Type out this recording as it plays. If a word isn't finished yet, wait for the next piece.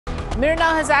Mirror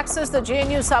now has accessed the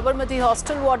JNU Sabarmati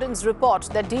hostel warden's report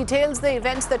that details the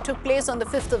events that took place on the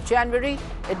 5th of January.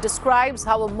 It describes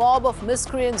how a mob of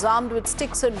miscreants armed with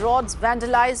sticks and rods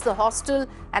vandalized the hostel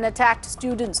and attacked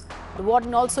students. The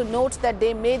warden also notes that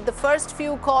they made the first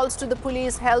few calls to the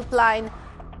police helpline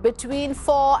between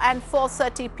 4 and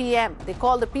 4:30 p.m. They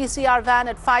called the PCR van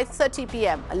at 5:30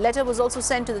 p.m. A letter was also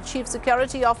sent to the chief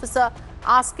security officer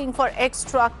asking for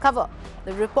extra cover.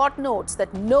 The report notes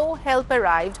that no help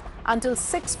arrived until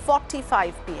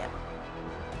 6:45 p.m.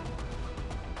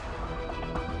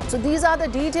 So these are the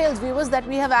details, viewers, that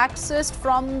we have accessed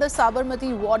from the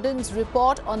Sabarmati warden's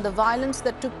report on the violence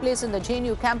that took place in the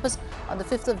JNU campus on the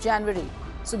 5th of January.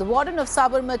 So the warden of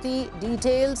Sabarmati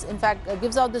details, in fact,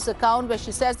 gives out this account where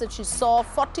she says that she saw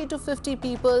 40 to 50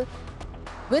 people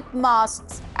with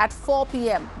masks at 4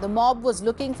 p.m. The mob was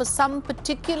looking for some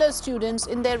particular students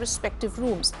in their respective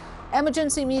rooms.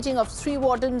 Emergency meeting of 3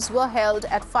 wardens were held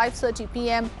at 5:30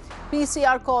 p.m.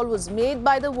 PCR call was made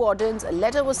by the wardens. A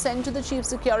letter was sent to the chief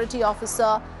security officer.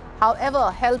 However,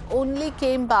 help only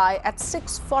came by at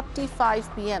 6:45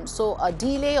 p.m. So a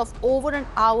delay of over an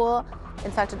hour,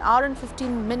 in fact, an hour and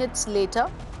 15 minutes later,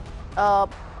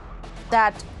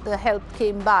 that the help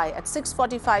came by. At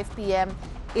 6:45 p.m.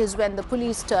 is when the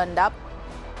police turned up.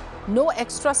 No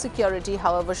extra security,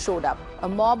 however, showed up. A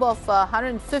mob of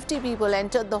 150 people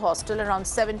entered the hostel around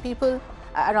 7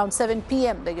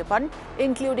 p.m., beg your pardon,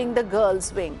 including the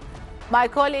girls' wing. My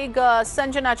colleague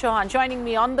Sanjana Chauhan joining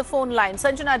me on the phone line.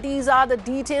 Sanjana, these are the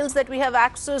details that we have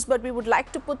access, but we would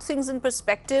like to put things in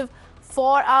perspective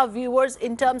for our viewers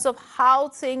in terms of how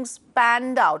things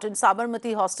panned out in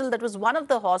Sabarmati hostel. That was one of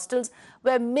the hostels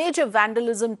where major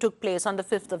vandalism took place on the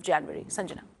 5th of January.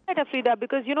 Sanjana. Right, Afrida,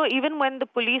 because, even when the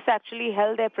police actually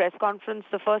held their press conference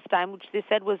the first time, which they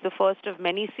said was the first of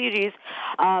many series,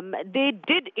 they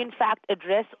did, in fact,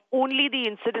 address only the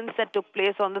incidents that took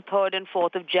place on the 3rd and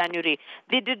 4th of January.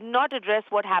 They did not address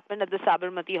what happened at the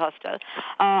Sabarmati hostel.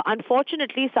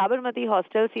 Unfortunately, Sabarmati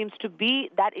hostel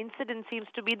that incident seems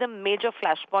to be the major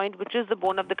flashpoint, which is the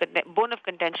bone of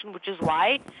contention, which is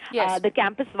why the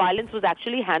campus violence was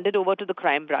actually handed over to the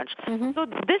crime branch. So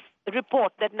this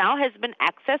report that now has been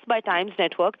accessed by Times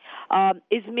Network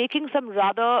is making some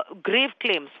rather grave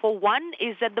claims. For one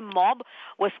is that the mob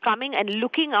was coming and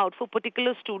looking out for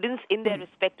particular students in their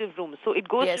respective rooms. So it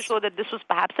goes to show that this was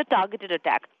perhaps a targeted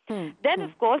attack. Then,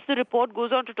 of course, the report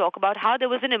goes on to talk about how there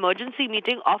was an emergency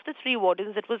meeting of the 3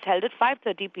 wardens that was held at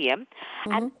 5:30 p.m.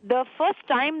 And the first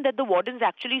time that the wardens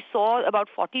actually saw about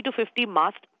 40 to 50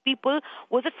 masked people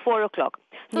was at 4 o'clock.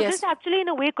 So this actually in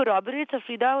a way corroborates,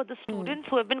 Afrida, the students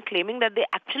who have been claiming that they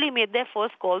actually made their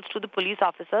first calls to the police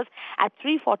officers at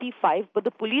 3:45, but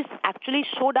the police actually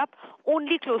showed up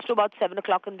only close to about 7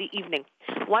 o'clock in the evening.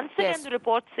 Once again, the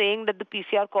report saying that the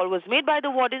PCR call was made by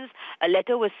the wardens, a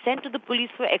letter was sent to the police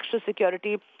for extra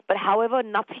security, but however,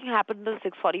 nothing happened until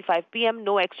 6:45 p.m.,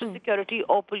 no extra security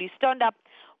or police turned up.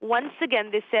 Once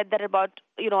again, they said that about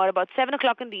 7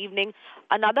 o'clock in the evening,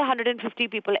 another 150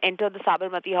 people entered the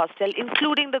Sabarmati hostel,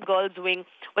 including the girls' wing,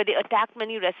 where they attacked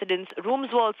many residents. Rooms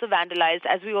were also vandalized.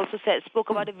 As we also spoke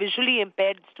about a visually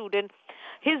impaired student,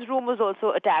 his room was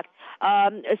also attacked.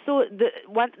 So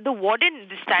the warden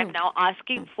this time now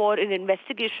asking for an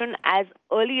investigation as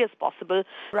early as possible.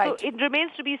 So it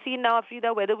remains to be seen now,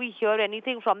 Afrida, whether we hear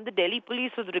anything from the Delhi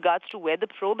police with regards to where the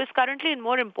probe is currently, and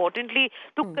more importantly,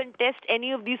 to contest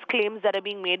any of these claims that are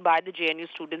being made by the JNU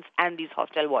students and these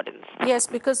hostel wardens. Yes,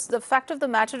 because the fact of the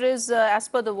matter is, as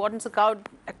per the warden's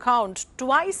account,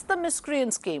 twice the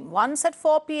miscreants came. Once at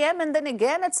 4 p.m. and then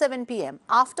again at 7 p.m.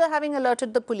 After having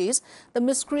alerted the police, the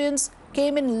miscreants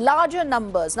came in larger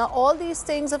numbers. Now, all these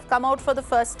things have come out for the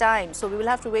first time. So we will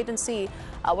have to wait and see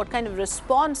what kind of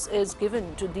response is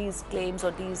given to these claims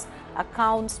or these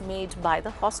accounts made by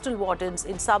the hostel wardens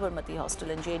in Sabarmati hostel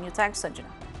in JNU. Thanks,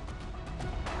 Sanjana.